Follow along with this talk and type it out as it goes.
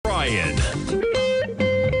O'Brien.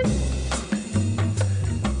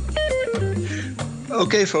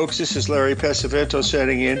 Okay, folks, this is Larry Pesavento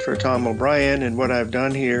setting in for Tom O'Brien, and what I've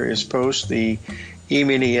done here is post the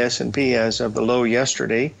E-mini S&P as of the low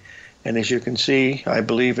yesterday. And as you can see, I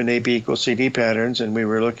believe in AB equals CD patterns, and we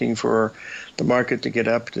were looking for the market to get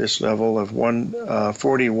up to this level of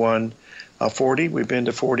 141.40. We've been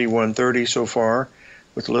to 41.30 so far,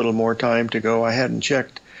 with a little more time to go. I hadn't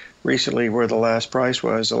checked recently where the last price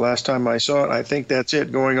was. The last time I saw it, I think that's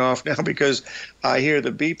it going off now, because I hear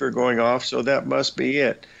the beeper going off, so that must be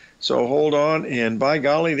it. So hold on, and by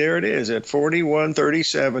golly, there it is at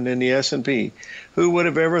 41.37 in the S&P. Who would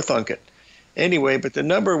have ever thunk it? Anyway, but the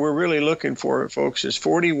number we're really looking for, folks, is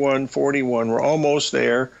 41.41. We're almost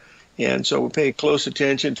there, and so we'll pay close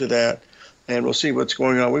attention to that, and we'll see what's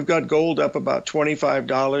going on. We've got gold up about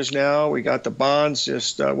 $25 now. We got the bonds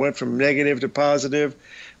just went from negative to positive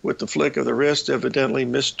with the flick of the wrist. Evidently,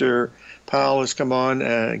 Mr. Powell has come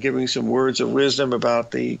on giving some words of wisdom about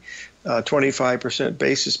the 25%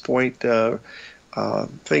 basis point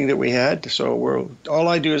thing that we had. So all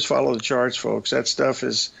I do is follow the charts, folks. That stuff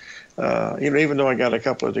is, even though I got a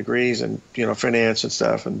couple of degrees in, finance and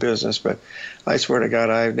stuff and business, but I swear to God,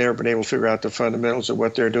 I've never been able to figure out the fundamentals of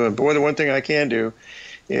what they're doing. But the one thing I can do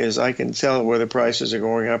is I can tell whether prices are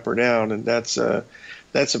going up or down, and that's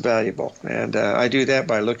valuable. And I do that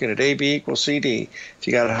by looking at AB equals CD. If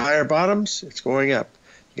you got higher bottoms, it's going up.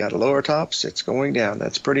 You got lower tops, it's going down.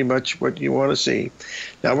 That's pretty much what you want to see.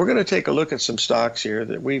 Now, we're going to take a look at some stocks here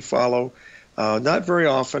that we follow not very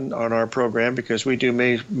often on our program, because we do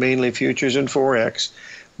mainly futures and Forex,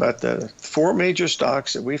 but the four major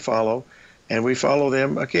stocks that we follow, and we follow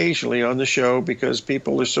them occasionally on the show because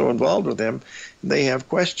people are so involved with them, they have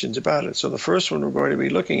questions about it. So the first one we're going to be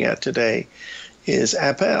looking at today is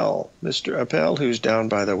Appel, Mr. Appel, who's down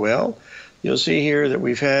by the well. You'll see here that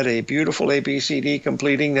we've had a beautiful ABCD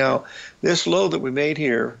completing. Now, this low that we made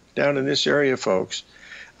here, down in this area, folks,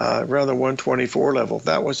 around the 124 level,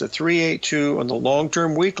 that was a 382 on the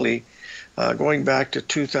long-term weekly going back to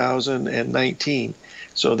 2019.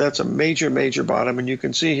 So that's a major, major bottom. And you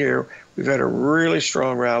can see here, we've had a really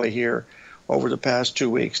strong rally here over the past 2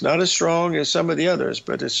 weeks. Not as strong as some of the others,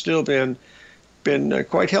 but it's still been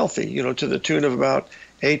quite healthy, to the tune of about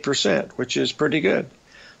 8%, which is pretty good.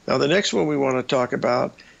 Now, the next one we want to talk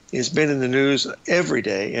about has been in the news every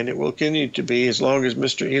day, and it will continue to be as long as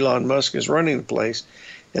Mr. Elon Musk is running the place,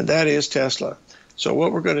 and that is Tesla. So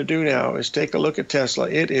what we're going to do now is take a look at Tesla.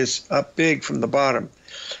 It is up big from the bottom.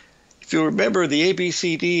 If you remember, the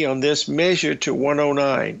ABCD on this measured to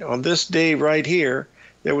 109. On this day right here,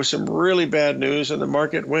 there was some really bad news, and the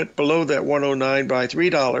market went below that 109 by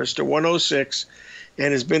 $3 to 106,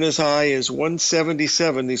 and has been as high as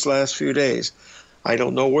 177 these last few days. I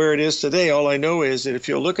don't know where it is today. All I know is that if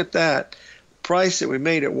you look at that price that we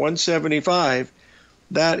made at 175,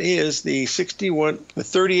 that is the 38%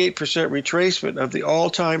 retracement of the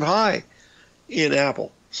all-time high in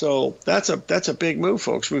Apple. So that's a big move,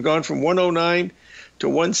 folks. We've gone from 109 to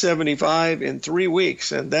 175 in 3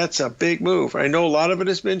 weeks, and that's a big move. I know a lot of it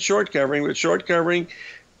has been short covering, but short covering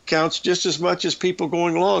counts just as much as people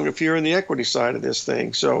going long if you're in the equity side of this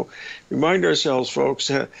thing. So remind ourselves, folks,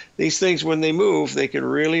 these things, when they move, they can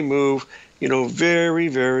really move, very,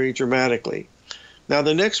 very dramatically. Now,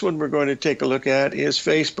 the next one we're going to take a look at is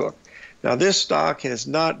Facebook. Now, this stock has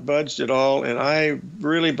not budged at all, and I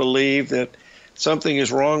really believe that something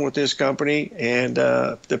is wrong with this company, and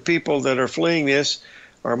the people that are fleeing this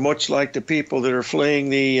are much like the people that are fleeing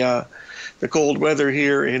the cold weather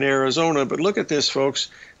here in Arizona. But look at this, folks.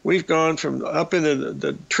 We've gone from up in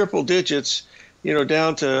the triple digits,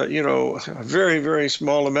 down to, a very, very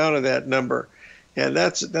small amount of that number. And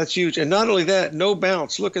that's huge. And not only that, no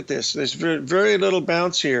bounce. Look at this. There's very, very little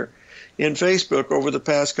bounce here in Facebook over the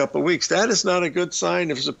past couple of weeks. That is not a good sign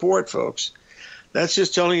of support, folks. That's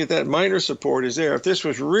just telling you that minor support is there. If this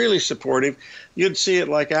was really supportive, you'd see it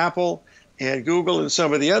like Apple and Google and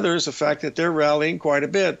some of the others, the fact that they're rallying quite a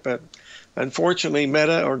bit. But unfortunately,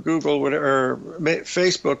 Meta or Google or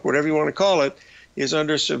Facebook, whatever you want to call it, is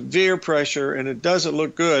under severe pressure, and it doesn't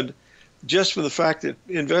look good just for the fact that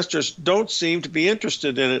investors don't seem to be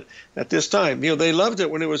interested in it at this time. They loved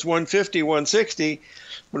it when it was 150, 160.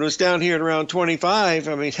 When it was down here at around 25,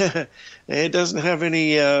 I mean, it doesn't have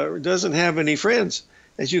any friends,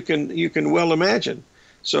 as you can well imagine.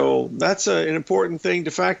 So that's an important thing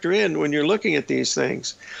to factor in when you're looking at these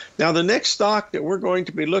things. Now, the next stock that we're going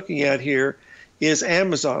to be looking at here is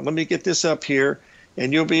Amazon. Let me get this up here,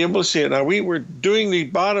 and you'll be able to see it. Now, we were doing the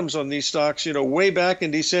bottoms on these stocks, way back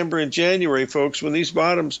in December and January, folks, when these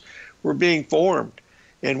bottoms were being formed.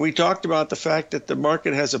 And we talked about the fact that the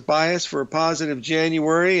market has a bias for a positive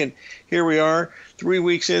January, and here we are 3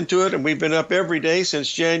 weeks into it, and we've been up every day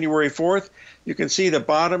since January 4th. You can see the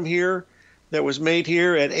bottom here that was made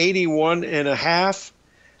here at 81.5.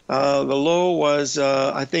 The low was,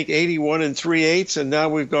 I think, 81 3/8, and now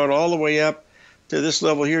we've gone all the way up to this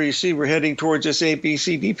level here. You see we're heading towards this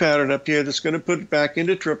ABCD pattern up here that's going to put it back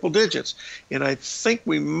into triple digits. And I think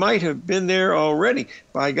we might have been there already.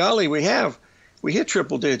 By golly, we have. We hit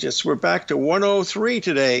triple digits. We're back to 103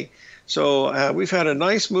 today. So we've had a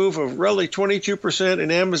nice move of really 22%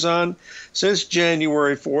 in Amazon since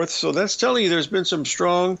January 4th. So that's telling you there's been some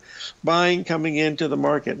strong buying coming into the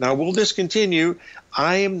market. Now, will this continue?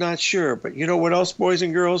 I am not sure. But you know what else, boys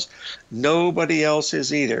and girls? Nobody else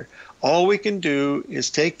is either. All we can do is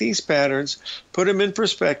take these patterns, put them in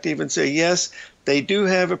perspective, and say, yes, they do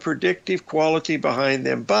have a predictive quality behind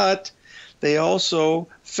them, but they also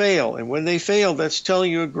fail. And when they fail, that's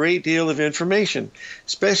telling you a great deal of information,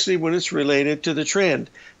 especially when it's related to the trend.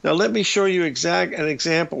 Now, let me show you an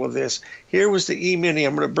example of this. Here was the E-mini.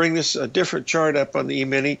 I'm going to bring a different chart up on the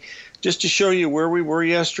E-mini just to show you where we were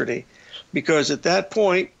yesterday. Because at that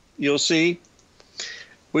point, you'll see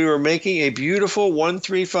we were making a beautiful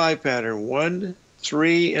 1-3-5 pattern, 1,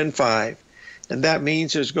 3, and 5. And that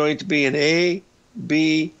means there's going to be an A,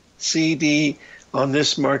 B, C, D on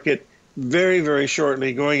this market very, very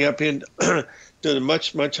shortly, going up into to the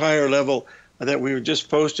much, much higher level that we were just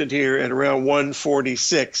posted here at around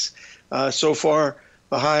 146. So far,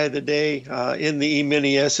 the high of the day in the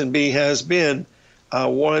E-mini S&B has been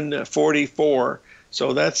 144.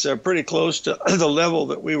 So that's pretty close to the level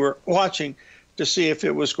that we were watching to see if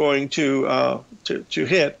it was going to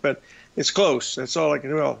hit, but it's close. That's all I can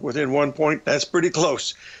do. Well, within 1 point, that's pretty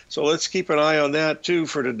close. So let's keep an eye on that too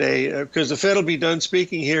for today, because the Fed will be done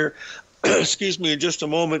speaking here, excuse me, in just a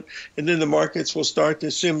moment, and then the markets will start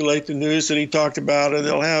to simulate the news that he talked about, and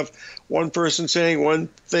they'll have one person saying one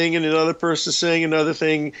thing and another person saying another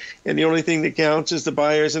thing, and the only thing that counts is the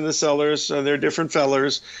buyers and the sellers. They're different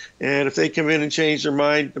fellers, and if they come in and change their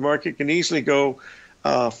mind, the market can easily go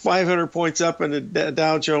 500 points up in the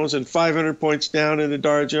Dow Jones and 500 points down in the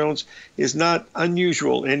Dow Jones is not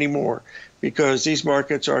unusual anymore, because these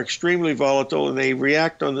markets are extremely volatile and they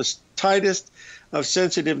react on the tightest of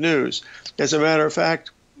sensitive news. As a matter of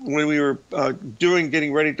fact, when we were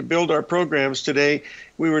getting ready to build our programs today,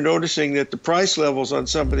 we were noticing that the price levels on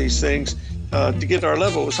some of these things to get our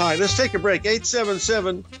level was high. Let's take a break.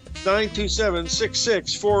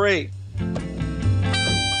 877-927-6648.